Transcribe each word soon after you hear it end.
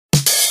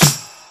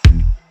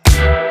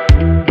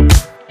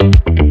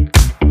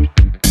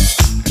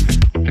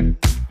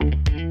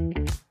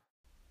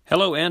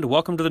Hello and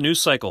welcome to the news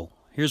cycle.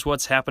 Here's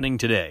what's happening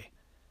today.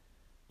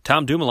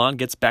 Tom Dumoulin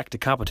gets back to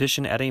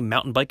competition at a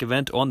mountain bike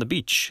event on the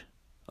beach.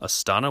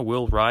 Astana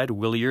will ride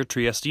Wilier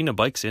Triestina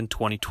bikes in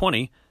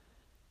 2020.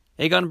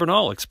 Egan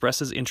Bernal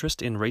expresses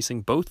interest in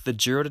racing both the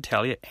Giro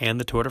d'Italia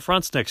and the Tour de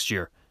France next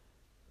year.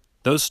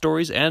 Those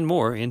stories and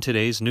more in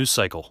today's news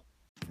cycle.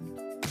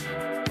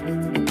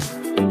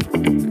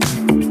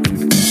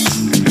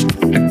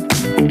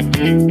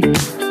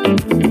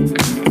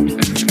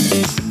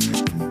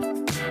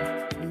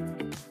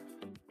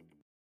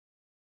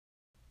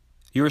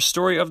 Your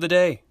story of the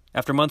day.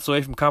 After months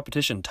away from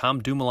competition, Tom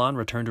Dumoulin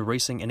returned to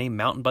racing in a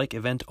mountain bike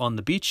event on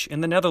the beach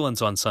in the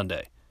Netherlands on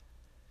Sunday.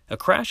 A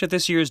crash at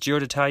this year's Giro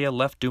d'Italia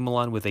left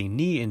Dumoulin with a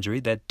knee injury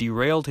that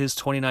derailed his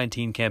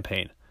 2019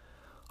 campaign.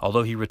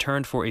 Although he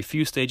returned for a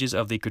few stages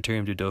of the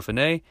Critérium du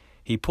Dauphiné,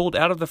 he pulled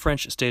out of the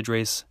French stage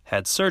race,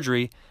 had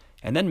surgery,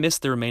 and then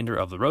missed the remainder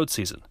of the road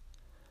season.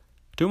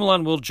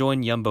 Dumoulin will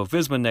join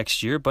Jumbo-Visma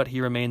next year, but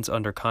he remains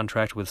under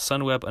contract with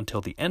Sunweb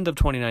until the end of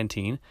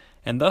 2019,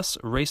 and thus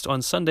raced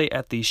on Sunday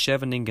at the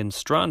Scheveningen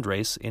Strand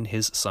race in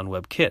his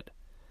Sunweb kit.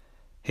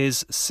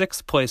 His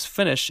sixth-place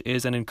finish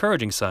is an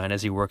encouraging sign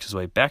as he works his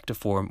way back to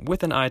form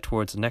with an eye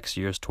towards next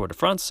year's Tour de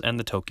France and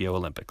the Tokyo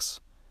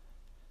Olympics.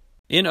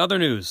 In other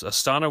news,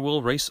 Astana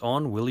will race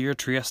on Wilier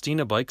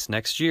Triestina bikes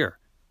next year.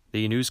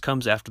 The news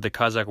comes after the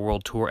Kazakh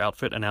World Tour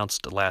outfit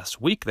announced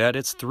last week that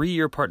its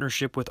 3-year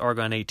partnership with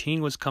Argon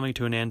 18 was coming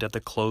to an end at the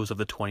close of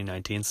the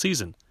 2019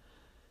 season.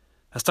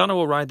 Astana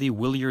will ride the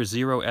Wilier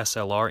Zero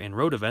SLR in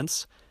road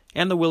events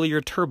and the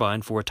Wilier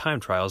Turbine for time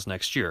trials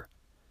next year.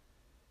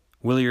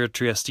 Wilier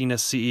Triestina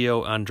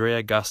CEO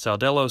Andrea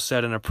Gastaldello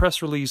said in a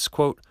press release,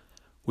 quote,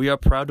 "We are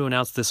proud to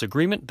announce this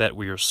agreement that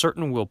we are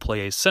certain will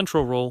play a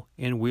central role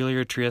in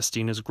Wilier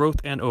Triestina's growth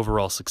and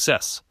overall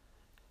success.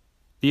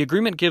 The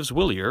agreement gives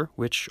Wilier,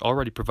 which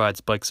already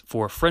provides bikes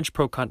for French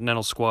Pro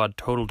Continental squad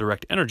Total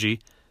Direct Energy,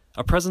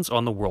 a presence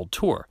on the World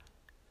Tour.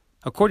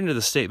 According to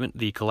the statement,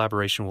 the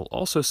collaboration will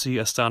also see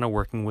Astana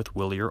working with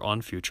Wilier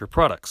on future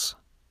products."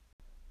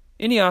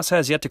 Ineos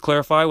has yet to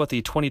clarify what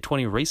the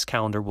 2020 race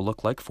calendar will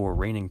look like for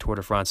reigning Tour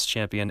de France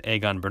champion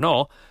Egan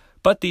Bernal,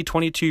 but the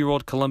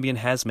 22-year-old Colombian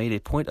has made a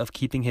point of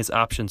keeping his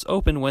options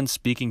open when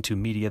speaking to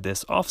media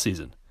this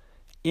offseason.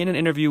 In an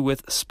interview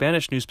with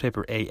Spanish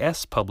newspaper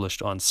AS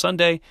published on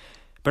Sunday,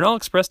 Bernal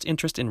expressed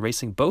interest in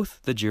racing both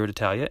the Giro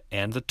d'Italia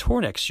and the Tour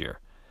next year.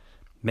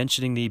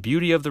 Mentioning the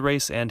beauty of the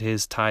race and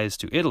his ties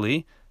to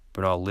Italy,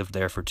 Bernal lived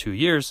there for 2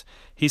 years,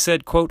 he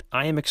said, quote,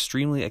 "I am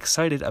extremely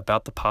excited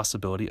about the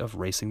possibility of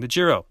racing the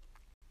Giro."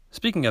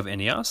 Speaking of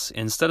Ineos,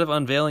 instead of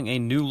unveiling a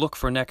new look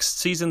for next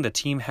season, the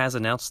team has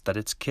announced that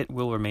its kit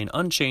will remain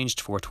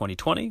unchanged for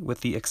 2020, with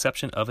the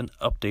exception of an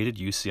updated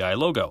UCI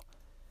logo.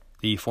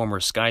 The former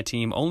Sky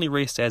team only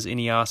raced as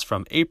Ineos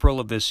from April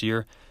of this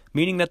year,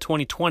 meaning that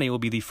 2020 will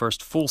be the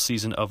first full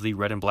season of the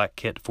red and black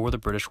kit for the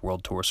British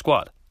World Tour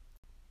squad.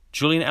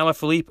 Julian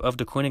Alaphilippe of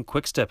Deceuninck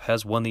Quickstep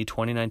has won the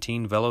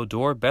 2019 Vélo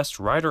d'Or Best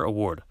Rider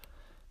Award.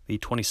 The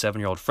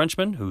 27-year-old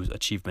Frenchman, whose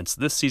achievements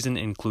this season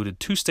included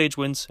 2 stage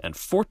wins and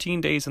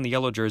 14 days in the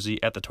yellow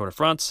jersey at the Tour de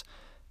France,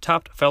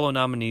 topped fellow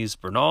nominees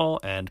Bernal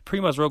and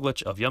Primož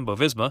Roglič of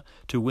Jumbo-Visma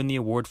to win the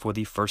award for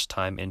the first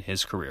time in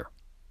his career.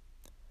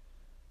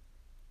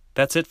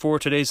 That's it for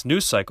today's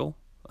news cycle.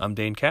 I'm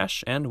Dane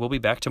Cash, and we'll be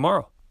back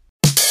tomorrow.